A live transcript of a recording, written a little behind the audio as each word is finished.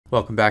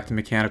Welcome back to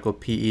Mechanical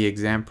PE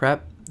Exam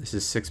Prep. This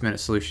is 6-Minute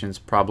Solutions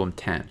Problem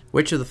 10.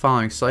 Which of the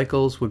following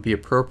cycles would be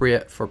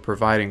appropriate for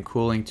providing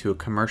cooling to a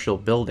commercial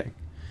building?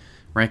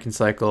 Rankine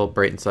cycle,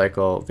 Brayton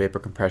cycle, vapor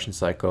compression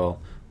cycle,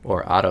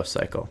 or Otto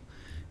cycle?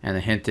 And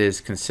the hint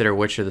is consider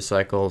which of the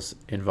cycles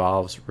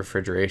involves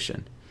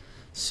refrigeration.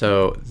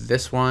 So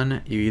this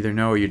one you either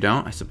know or you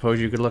don't. I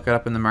suppose you could look it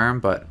up in the MARM,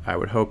 but I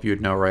would hope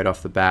you'd know right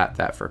off the bat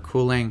that for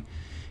cooling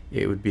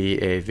it would be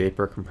a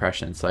vapor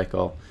compression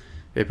cycle.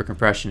 Vapor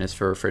compression is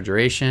for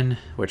refrigeration,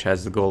 which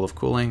has the goal of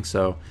cooling,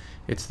 so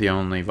it's the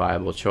only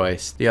viable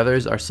choice. The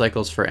others are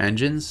cycles for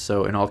engines,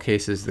 so in all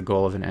cases the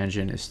goal of an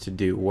engine is to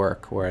do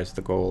work, whereas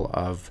the goal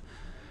of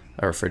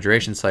a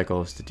refrigeration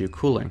cycle is to do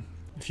cooling.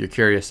 If you're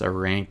curious, a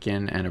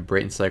Rankine and a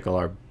Brayton cycle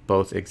are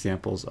both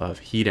examples of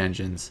heat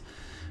engines,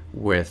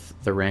 with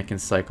the Rankine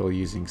cycle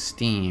using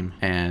steam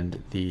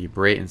and the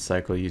Brayton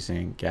cycle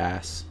using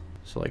gas,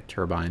 so like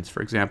turbines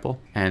for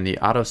example. And the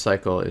Otto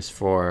cycle is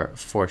for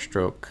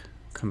four-stroke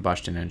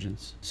combustion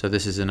engines. So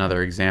this is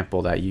another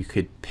example that you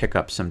could pick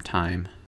up some time